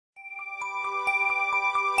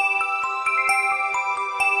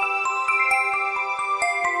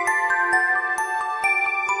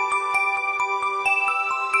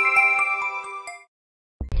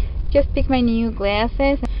Just picked my new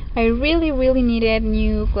glasses. I really needed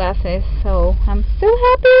new glasses, so I'm so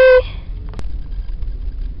happy.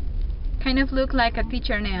 Kind of look like a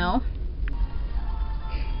teacher now.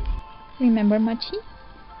 Remember Mochi?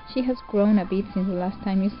 She has grown a bit since the last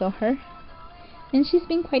time you saw her. And she's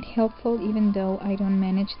been quite helpful, even though I don't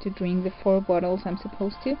manage to drink the 4 bottles I'm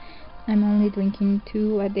supposed to. I'm only drinking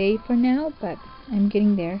 2 a day for now, but I'm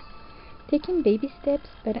getting there. Taking baby steps,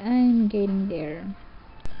 but I'm getting there.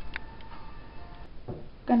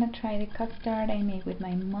 Gonna try the custard I made with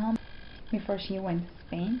my mom before she went to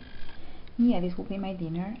Spain. Yeah, this will be my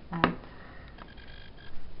dinner at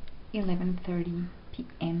 11:30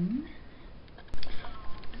 p.m.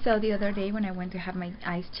 So the other day when I went to have my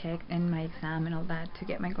eyes checked and my exam and all that to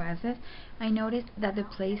get my glasses, I noticed that the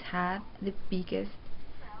place had the biggest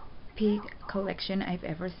pig collection I've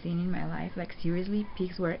ever seen in my life. Like seriously,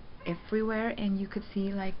 pigs were everywhere, and you could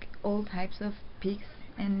see like all types of pigs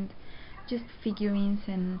and just figurines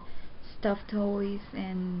and stuffed toys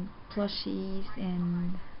and plushies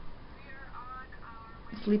and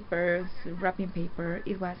slippers, wrapping paper.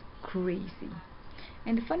 It was crazy.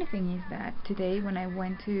 And the funny thing is that today when I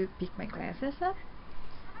went to pick my glasses up,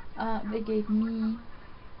 they gave me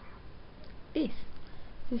this.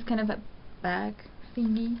 This is kind of a bag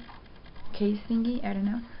thingy, case thingy, I don't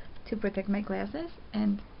know, to protect my glasses,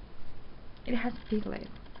 and it has a piglet.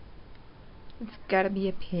 It's gotta be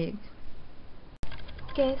a pig.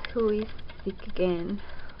 Guess who is sick again?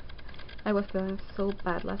 I was feeling so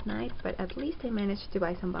bad last night, but at least I managed to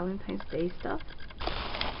buy some Valentine's Day stuff.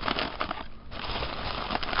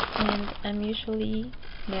 And I'm usually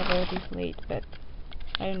never this late, but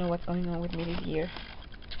I don't know what's going on with me this year.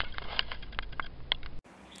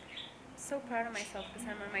 So proud of myself because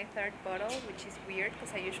I'm on my 3rd bottle, which is weird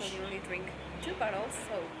because I usually only drink 2 bottles,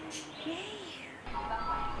 so yay!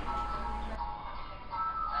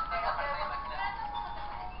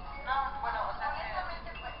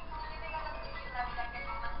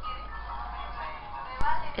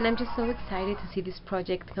 And I'm just so excited to see this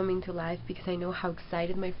project coming to life because I know how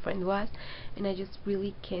excited my friend was, and I just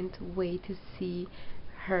really can't wait to see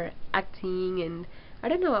her acting, and I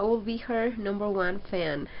don't know, I will be her #1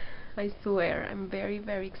 fan. I swear, I'm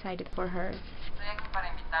very excited for her.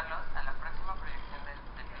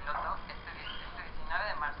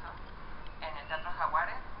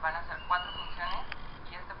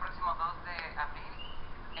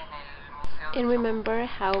 And remember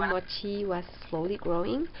how Mochi was slowly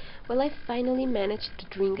growing? Well, I finally managed to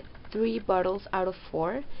drink 3 bottles out of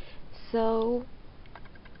 4, so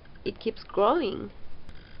it keeps growing.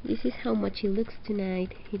 This is how Mochi looks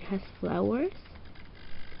tonight. It has flowers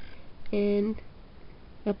and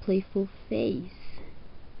a playful face.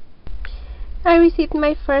 I received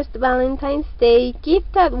my first Valentine's Day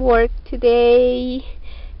gift at work today,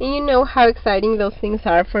 and you know how exciting those things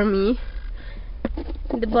are for me.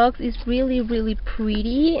 The box is really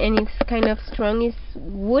pretty, and it's kind of strong as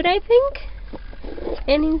wood, I think.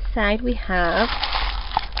 And inside we have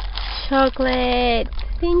chocolate.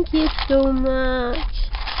 Thank you so much.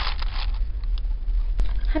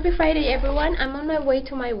 Happy Friday, everyone. I'm on my way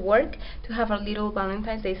to my work to have a little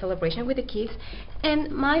Valentine's Day celebration with the kids,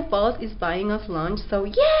 and my boss is buying us lunch, so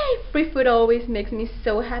yay! Free food always makes me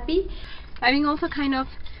so happy. I've been also kind of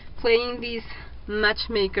playing this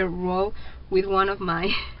matchmaker role with one of my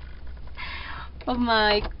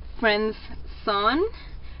friend's son.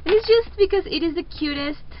 And it's just because it is the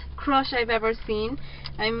cutest crush I've ever seen.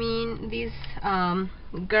 I mean, this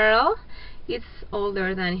girl, it's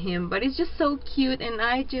older than him, but it's just so cute, and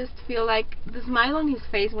I just feel like the smile on his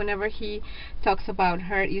face whenever he talks about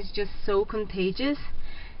her is just so contagious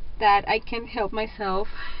that I can't help myself.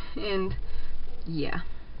 And yeah,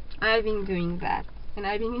 I've been doing that and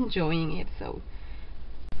I've been enjoying it, so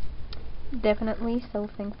definitely so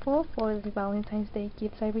thankful for the Valentine's Day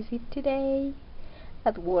gifts I received today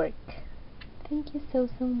at work. Thank you so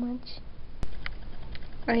much.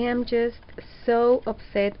 I am just so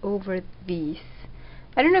upset over this.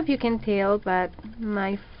 I don't know if you can tell, but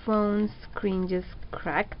my phone screen just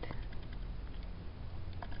cracked.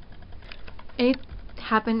 It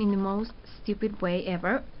happened in the most stupid way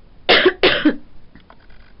ever.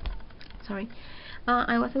 Sorry.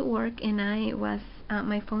 I was at work, and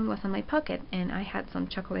my phone was in my pocket, and I had some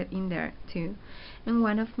chocolate in there too. And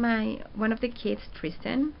one of the kids,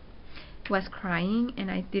 Tristan, was crying, and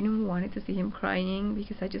I didn't want to see him crying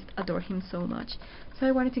because I just adore him so much. So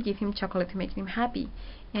I wanted to give him chocolate to make him happy.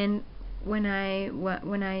 And when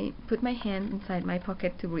I put my hand inside my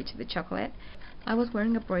pocket to reach the chocolate, I was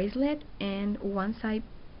wearing a bracelet, and once I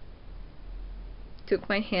took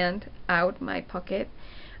my hand out my pocket,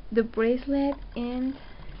 the bracelet and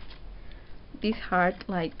this heart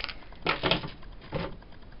like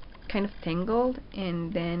kind of tangled,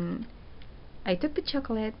 and then I took the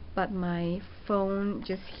chocolate, but my phone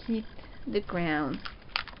just hit the ground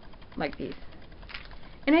like this,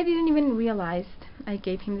 and I didn't even realize I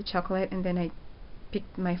gave him the chocolate, and then I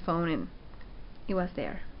picked my phone and it was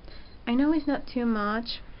there. I know it's not too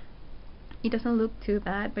much, it doesn't look too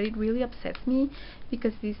bad, but it really upsets me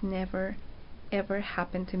because this never ever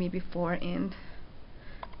happened to me before, and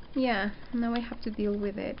yeah, now I have to deal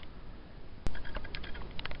with it.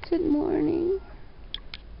 Good morning.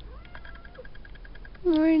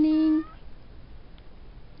 Morning.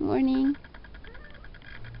 Morning.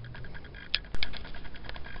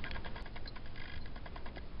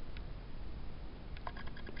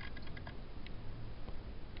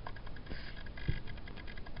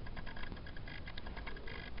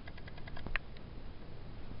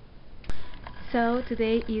 So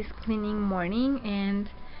today is cleaning morning, and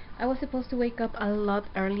I was supposed to wake up a lot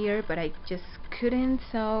earlier, but I just couldn't,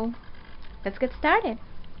 so let's get started.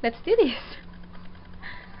 Let's do this.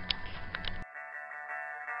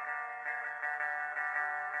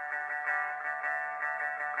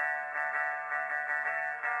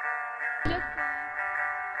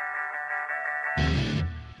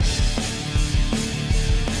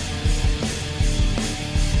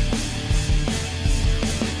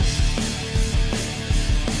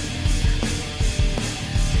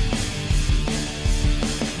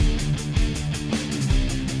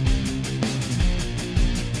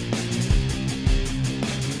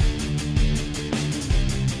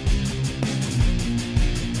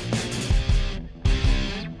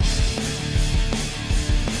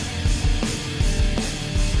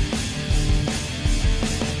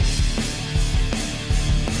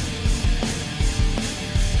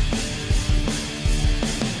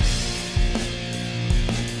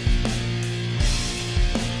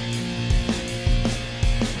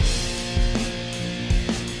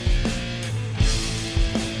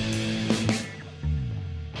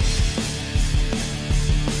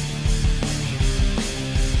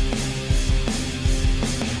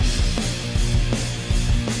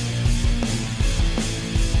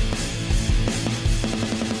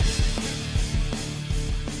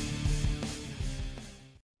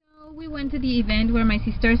 We went to the event where my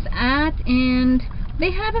sister's at, and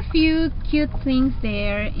they have a few cute things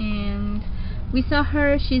there, and we saw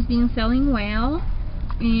her. She's been selling well,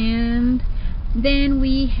 and then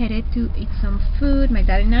we headed to eat some food, my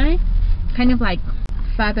dad and I, kind of like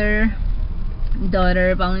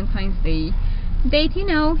father-daughter Valentine's Day date. You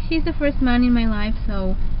know, he's the first man in my life,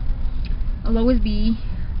 so I'll always be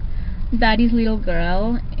daddy's little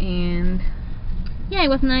girl, and yeah, it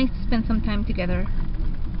was nice to spend some time together.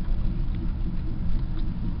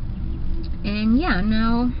 And yeah,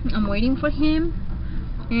 now I'm waiting for him,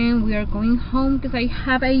 and we are going home because I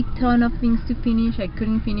have a ton of things to finish. I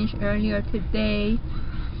couldn't finish earlier today,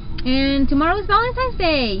 and tomorrow is Valentine's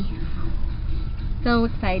Day. So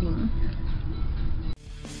exciting.